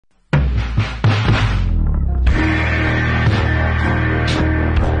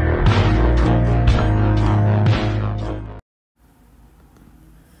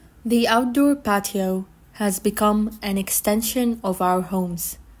The outdoor patio has become an extension of our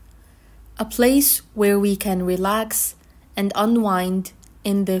homes, a place where we can relax and unwind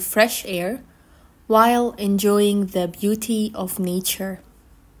in the fresh air while enjoying the beauty of nature.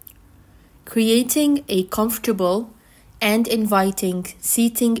 Creating a comfortable and inviting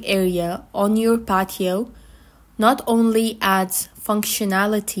seating area on your patio not only adds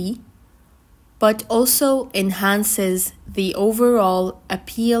functionality but also enhances the overall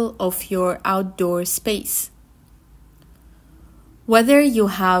appeal of your outdoor space. Whether you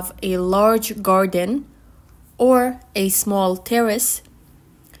have a large garden or a small terrace,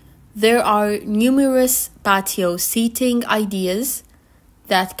 there are numerous patio seating ideas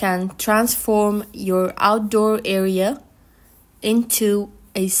that can transform your outdoor area into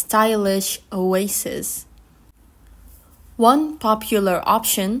a stylish oasis. One popular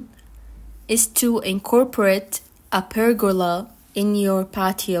option is to incorporate a pergola in your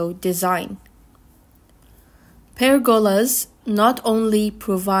patio design. Pergolas not only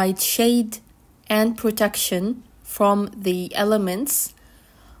provide shade and protection from the elements,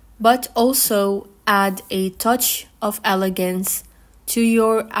 but also add a touch of elegance to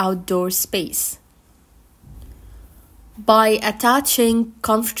your outdoor space. By attaching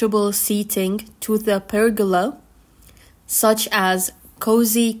comfortable seating to the pergola, such as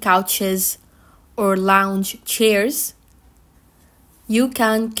cozy couches or lounge chairs, you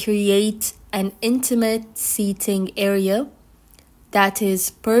can create an intimate seating area that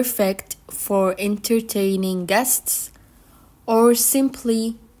is perfect for entertaining guests or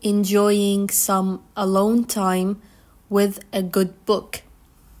simply enjoying some alone time with a good book.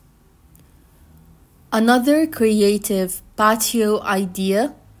 Another creative patio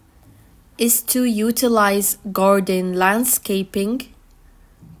idea is to utilize garden landscaping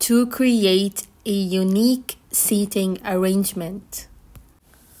to create a unique seating arrangement.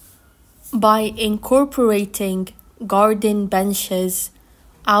 By incorporating garden benches,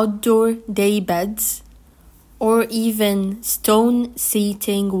 outdoor day beds, or even stone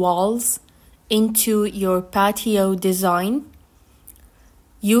seating walls into your patio design,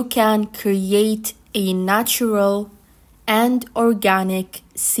 you can create a natural and organic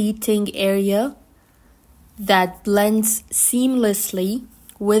seating area that blends seamlessly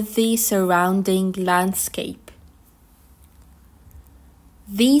with the surrounding landscape.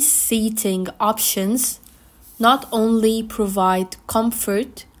 These seating options not only provide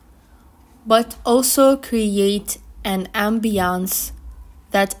comfort, but also create an ambiance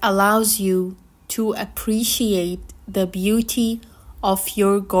that allows you to appreciate the beauty of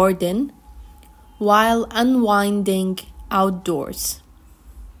your garden while unwinding outdoors.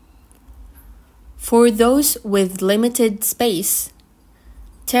 For those with limited space,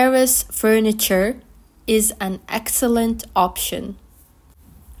 terrace furniture is an excellent option.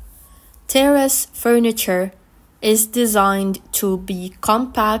 Terrace furniture is designed to be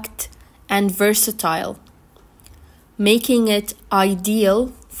compact and versatile, making it ideal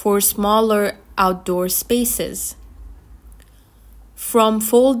for smaller outdoor spaces. From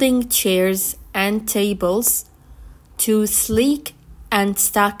folding chairs and tables to sleek and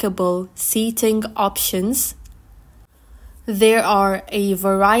stackable seating options, there are a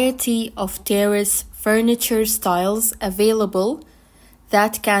variety of terrace furniture styles available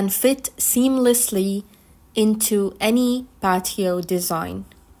that can fit seamlessly into any patio design.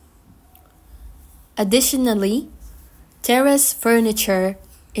 Additionally, terrace furniture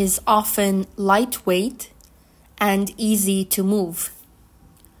is often lightweight and easy to move,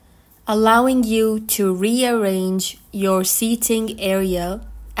 allowing you to rearrange your seating area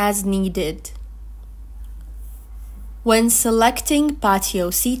as needed. When selecting patio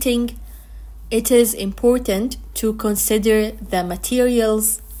seating, it is important to consider the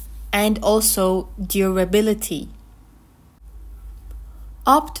materials and also durability.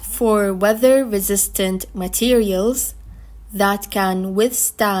 Opt for weather-resistant materials that can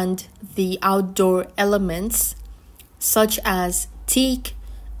withstand the outdoor elements, such as teak,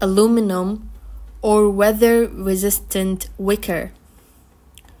 aluminum, or weather-resistant wicker.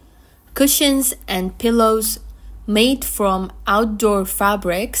 Cushions and pillows made from outdoor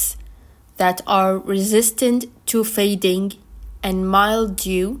fabrics that are resistant to fading and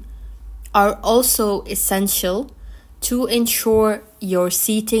mildew are also essential to ensure your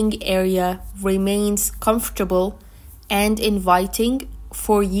seating area remains comfortable and inviting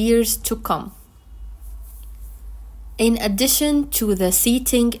for years to come. In addition to the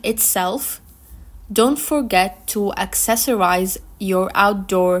seating itself, don't forget to accessorize your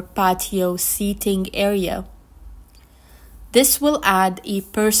outdoor patio seating area. This will add a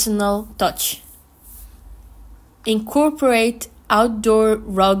personal touch. Incorporate outdoor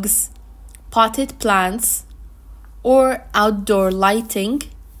rugs, potted plants, or outdoor lighting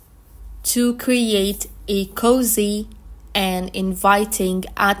to create a cozy and inviting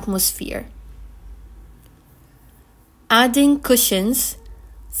atmosphere. Adding cushions,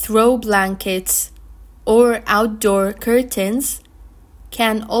 throw blankets, or outdoor curtains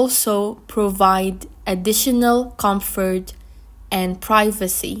can also provide additional comfort and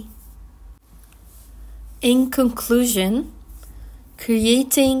privacy. In conclusion,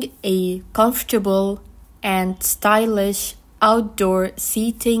 creating a comfortable and stylish outdoor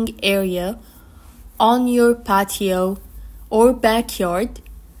seating area on your patio or backyard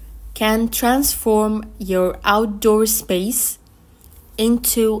can transform your outdoor space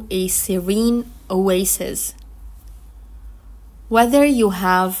into a serene oasis. Whether you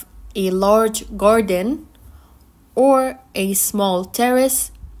have a large garden or a small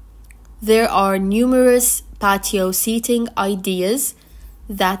terrace, there are numerous patio seating ideas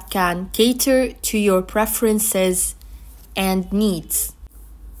that can cater to your preferences and needs.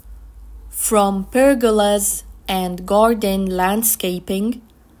 From pergolas and garden landscaping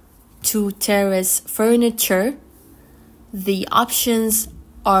to terrace furniture, the options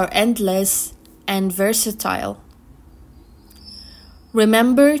are endless and versatile.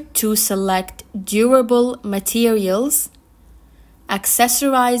 Remember to select durable materials,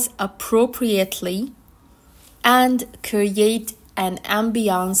 accessorize appropriately, and create an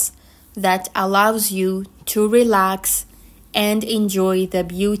ambiance that allows you to relax and enjoy the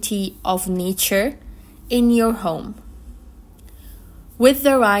beauty of nature in your home. With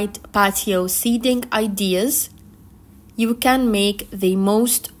the right patio seating ideas, you can make the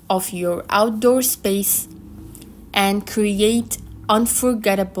most of your outdoor space and create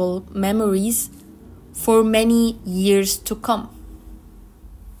unforgettable memories for many years to come.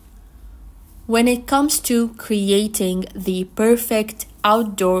 When it comes to creating the perfect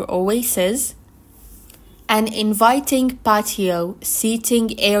outdoor oasis, an inviting patio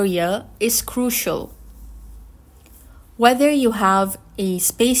seating area is crucial. Whether you have a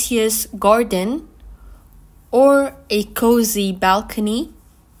spacious garden or a cozy balcony,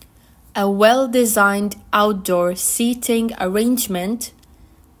 a well-designed outdoor seating arrangement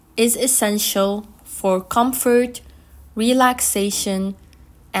is essential for comfort, relaxation,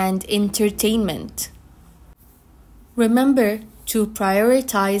 and entertainment. Remember to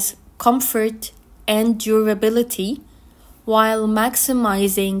prioritize comfort and durability while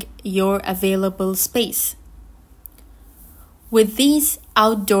maximizing your available space. With these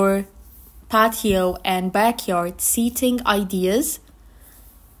outdoor patio and backyard seating ideas,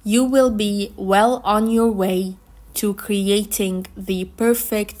 you will be well on your way to creating the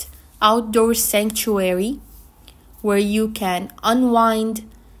perfect outdoor sanctuary where you can unwind,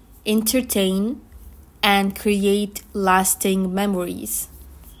 entertain, and create lasting memories.